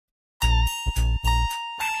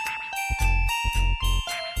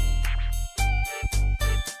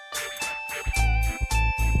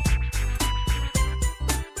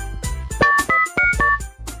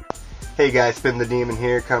Hey guys, SpinTheDemon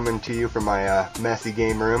here, coming to you from my messy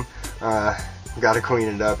game room. Got to clean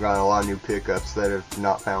it up, got a lot of new pickups that have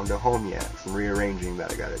not found a home yet. Some rearranging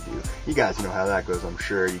that I got to do. You guys know how that goes, I'm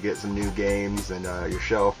sure. You get some new games and your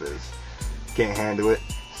shelf can't handle it.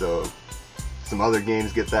 So some other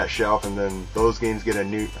games get that shelf and then those games get a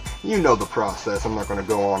new... You know the process, I'm not going to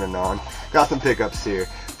go on and on. Got some pickups here.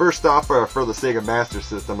 First off, for the Sega Master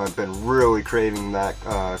System, I've been really craving that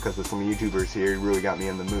because of some YouTubers here who really got me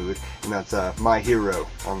in the mood. And that's My Hero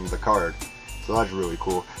on the card. So that's really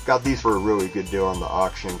cool. Got these for a really good deal on the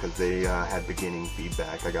auction because they had beginning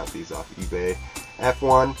feedback. I got these off eBay.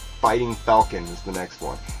 F1 Fighting Falcon is the next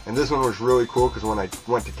one. And this one was really cool because when I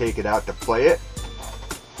went to take it out to play it,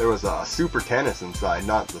 there was a Super Tennis inside,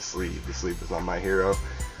 not the sleeve. The sleeve was on My Hero.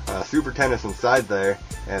 Super Tennis inside there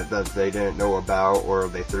and that they didn't know about or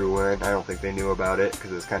they threw in. I don't think they knew about it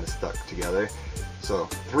because it was kind of stuck together. So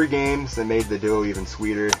 3 games that made the deal even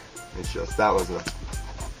sweeter. It's just, that was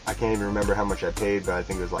I can't even remember how much I paid, but I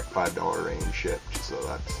think it was like $5 range shipped, so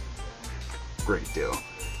that's a great deal.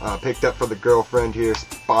 Picked up for the girlfriend here,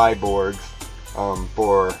 Spyborgs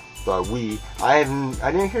for the Wii. I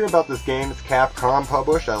didn't hear about this game. It's Capcom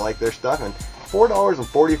published. I like their stuff, and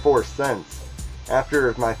 $4.44.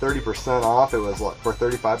 After my 30% off, it was like, for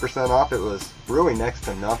 35% off, it was really next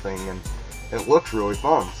to nothing, and it looks really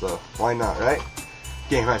fun, so why not, right?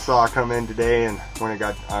 Game I saw come in today, and when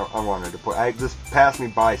I wanted to play. This passed me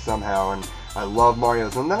by somehow, and I love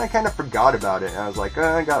Mario's, and then I kind of forgot about it, and I was like,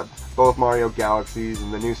 I got both Mario Galaxies,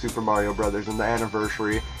 and the new Super Mario Brothers, and the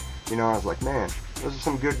Anniversary, you know, I was like, man, those are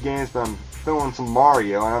some good games, but I'm feeling some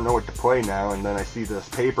Mario, I don't know what to play now, and then I see this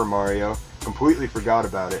Paper Mario, completely forgot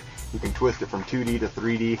about it. You can twist it from 2D to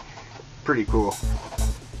 3D, pretty cool.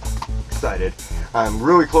 Excited. I'm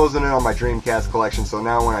really closing in on my Dreamcast collection, so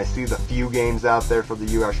now when I see the few games out there for the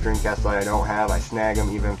US Dreamcast that I don't have, I snag them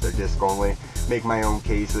even if they're disc only, make my own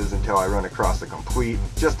cases until I run across a complete,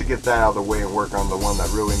 just to get that out of the way and work on the one that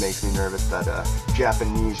really makes me nervous, that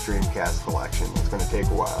Japanese Dreamcast collection. It's going to take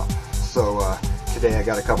a while. So today I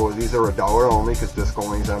got a couple of these. They were $1 only because disc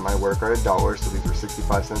onlys at my work are $1, so these were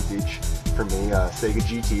 65 cents each for me. Sega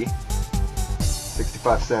GT,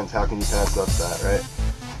 65 cents, how can you pass up that, right?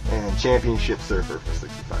 And Championship Surfer for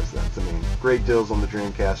 65 cents. I mean, great deals on the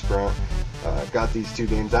Dreamcast front. Got these 2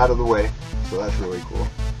 games out of the way, so that's really cool.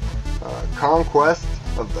 Conquest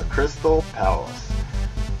of the Crystal Palace.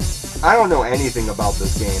 I don't know anything about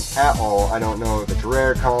this game at all. I don't know if it's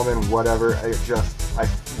rare, common, whatever. I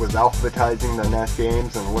was alphabetizing the NES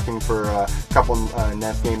games and looking for a couple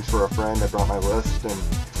NES games for a friend. I brought my list and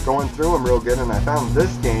going through them real good, and I found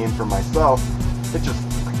this game for myself. It just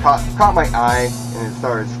caught my eye, and it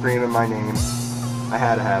started screaming my name. I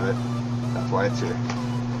had to have it. That's why it's here.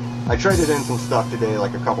 I traded in some stuff today,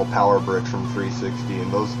 like a couple Power Bricks from 360,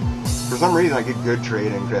 and those, for some reason, I get good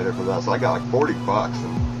trade-in credit for that, so I got like 40 bucks,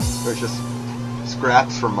 and it was just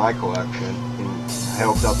scraps from my collection, and I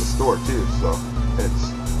helped out the store too, so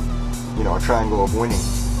it's, you know, a triangle of winning.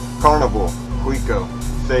 Carnival, Quico,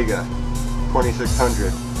 Sega,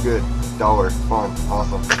 2600, good, $1, fun,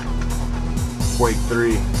 awesome. Quake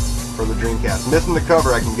 3 for the Dreamcast. Missing the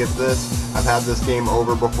cover, I can get this. I've had this game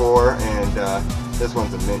over before, and this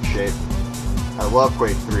one's a mint shape. I love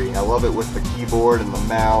Quake 3. I love it with the keyboard and the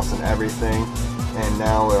mouse and everything, and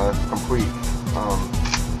now complete.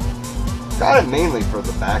 Got it mainly for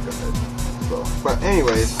the back of it. So, but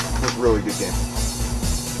anyways, it's a really good game.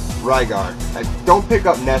 Rygar. I don't pick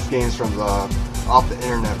up NES games from off the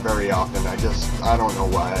internet very often. I don't know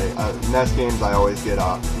why. NES games I always get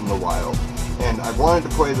off in the wild. And I've wanted to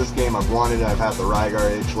play this game. I've had the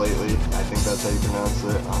Rygar itch lately. I think that's how you pronounce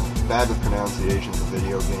it. I'm bad with pronunciations of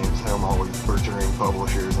video games. I'm always butchering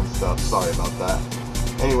publishers and stuff. Sorry about that.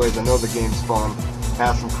 Anyways, I know the game's fun.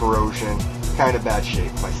 Has some corrosion. Kind of bad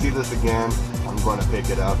shape. If I see this again, I'm going to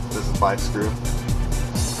pick it up. This is 5-screw.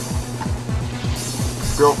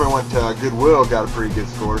 Girlfriend went to Goodwill, got a pretty good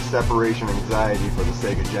score. Separation Anxiety for the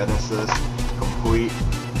Sega Genesis. Complete.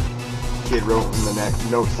 Kid wrote in the next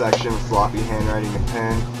note section, sloppy handwriting and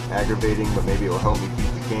pen, aggravating, but maybe it'll help me beat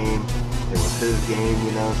the game. It was his game,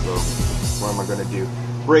 you know, so what am I going to do?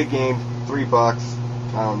 Great game, $3.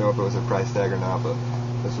 I don't know if it was a price tag or not, but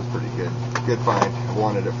this was pretty good. Good find. I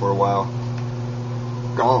wanted it for a while.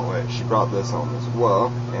 Gauntlet, she brought this home as well,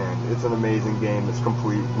 and it's an amazing game. It's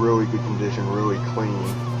complete, really good condition, really clean,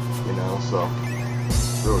 you know, so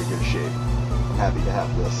really good shape. I'm happy to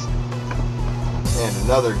have this. And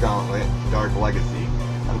another Gauntlet, Dark Legacy.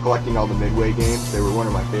 I'm collecting all the Midway games. They were one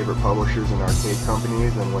of my favorite publishers and arcade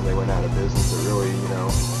companies, and when they went out of business, it really, you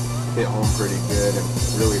know, hit home pretty good and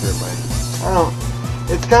really hurt my...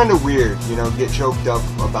 it's kind of weird, you know, get choked up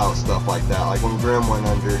about stuff like that. Like when Grim went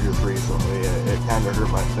under just recently, it kind of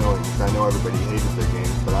hurt my feelings. I know everybody hated their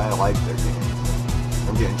games, but I like their games.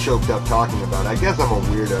 I'm getting choked up talking about it. I guess I'm a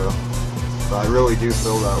weirdo, but I really do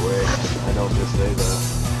feel that way. I don't just say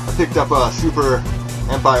that. I picked up a Super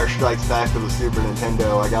Empire Strikes Back for the Super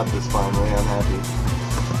Nintendo. I got this finally. I'm happy.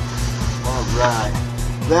 Alright.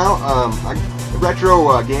 Now,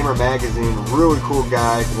 Retro Gamer Magazine, really cool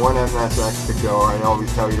guy, one MSX to go. I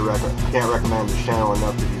always tell you to can't recommend this channel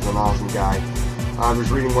enough because he's an awesome guy. I was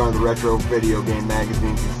reading one of the retro video game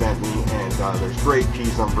magazines he sent me, and there's great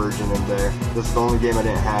peace on Virgin in there. This is the only game I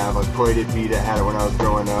didn't have. I played it, beat it, had it when I was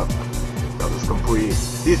growing up. That was complete.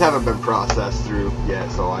 These haven't been processed through yet,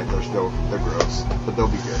 so they're gross, but they'll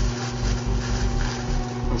be good.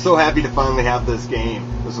 I'm so happy to finally have this game.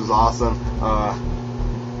 This was awesome.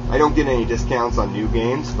 I don't get any discounts on new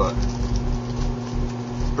games, but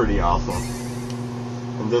it's pretty awesome.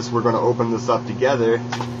 And this, we're going to open this up together.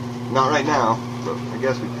 Not right now, but I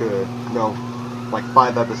guess we could. No, like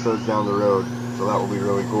 5 episodes down the road. So that will be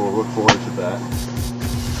really cool. Look forward to that.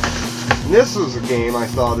 And this was a game I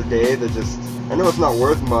saw today that just, I know it's not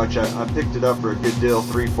worth much. I picked it up for a good deal,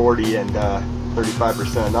 $3.40 and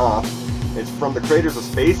 35% off. It's from the creators of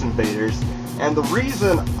Space Invaders. And the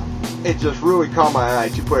reason it just really caught my eye,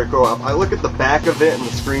 2-player co-op. I look at the back of it and the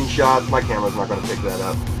screenshots. My camera's not going to pick that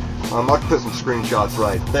up. I'll put some screenshots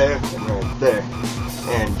right there and right there.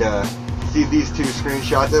 And see these 2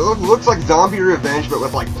 screenshots. It looks like Zombie Revenge, but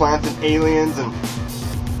with like plants and aliens, and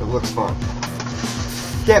it looks fun.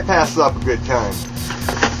 Can't pass up a good time.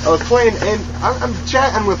 I was playing, and I'm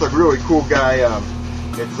chatting with a really cool guy.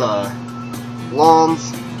 It's Long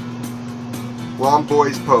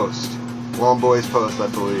Boys Post. Long Boys Post, I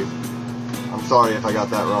believe. I'm sorry if I got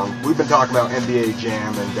that wrong. We've been talking about NBA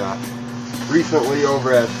Jam, and recently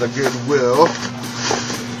over at the Goodwill,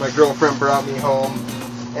 my girlfriend brought me home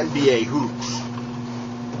NBA Hoops.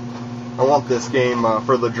 I want this game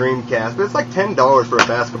for the Dreamcast, but it's like $10 for a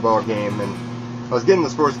basketball game, and I was getting the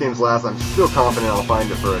sports games last. I'm still confident I'll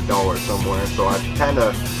find it for $1 somewhere, so I kind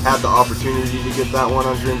of had the opportunity to get that one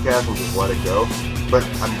on Dreamcast and just let it go. But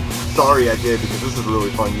I'm sorry I did, because this is a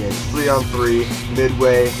really fun game. 3-on-3,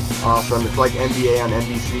 Midway, awesome. It's like NBA on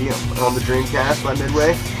NBC on the Dreamcast by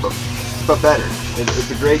Midway, but better.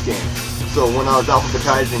 It's a great game. So when I was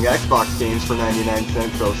alphabetizing Xbox games for 99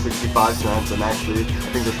 cents, so 65 cents, and actually I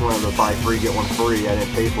think this one of the buy free get one free. I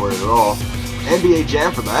didn't pay for it at all. NBA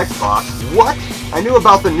Jam for the Xbox. What? I knew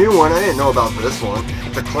about the new one. I didn't know about this one.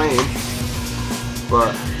 It's a claim,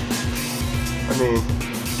 but I mean,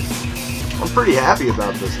 I'm pretty happy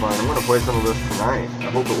about this one. I'm going to play some of this tonight. I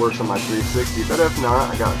hope it works on my 360, but if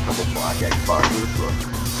not, I got a couple black Xboxes, so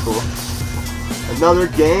it's cool. Another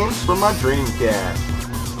game for my Dreamcast.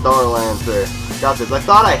 Starlancer. Got this. I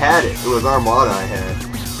thought I had it. It was Armada I had.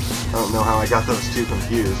 I don't know how I got those 2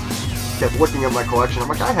 confused. Kept looking at my collection. I'm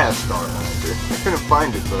like, I have Starlancer. I couldn't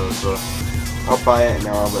find it though, so I'll buy it, and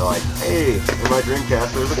now I'll be like, hey, in my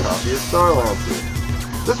Dreamcast there's a copy of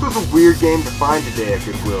Starlancer. This was a weird game to find today at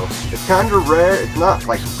Goodwill. It's kind of rare. It's not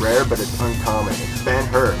like rare, but it's uncommon. It's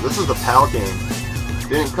Ben-Hur. This is a PAL game. It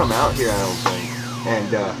didn't come out here, I don't think.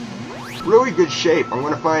 And really good shape. I'm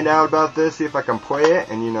going to find out about this, see if I can play it.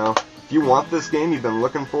 And you know, if you want this game, you've been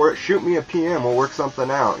looking for it, shoot me a PM. We'll work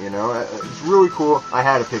something out. You know, it's really cool. I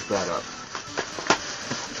had to pick that up.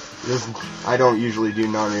 I don't usually do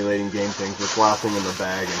non-relating game things. This last thing in the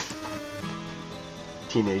bag. And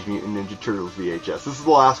Teenage Mutant Ninja Turtles VHS. This is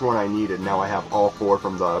the last one I needed. Now I have all 4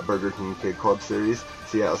 from the Burger King Kid Club series.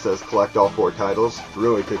 See how it says collect all 4 titles?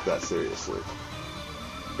 Really take that seriously.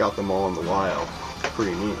 Got them all in the wild.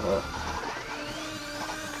 Pretty neat, huh?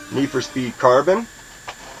 Need for Speed Carbon,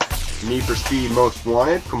 Need for Speed Most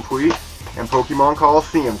Wanted complete, and Pokemon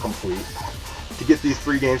Coliseum complete. To get these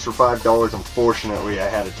 3 games for $5, unfortunately I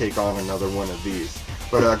had to take on another one of these.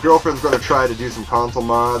 But girlfriend's going to try to do some console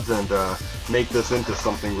mods and make this into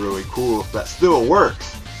something really cool that still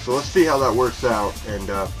works. So let's see how that works out, and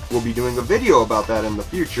we'll be doing a video about that in the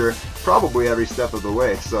future, probably every step of the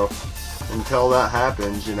way. So until that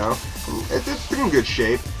happens, you know, it's in good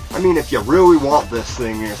shape. I mean, if you really want this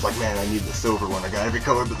thing, it's like, man, I need the silver one. I got every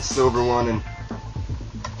color but the silver one, and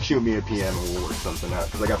shoot me a PM and we'll work something out,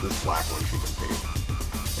 because I got this black one she can paint.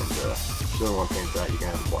 And if you don't want to paint that, you can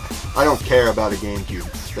have the black. I don't care about a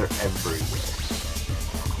GameCube. They're everywhere.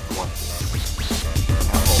 I want this.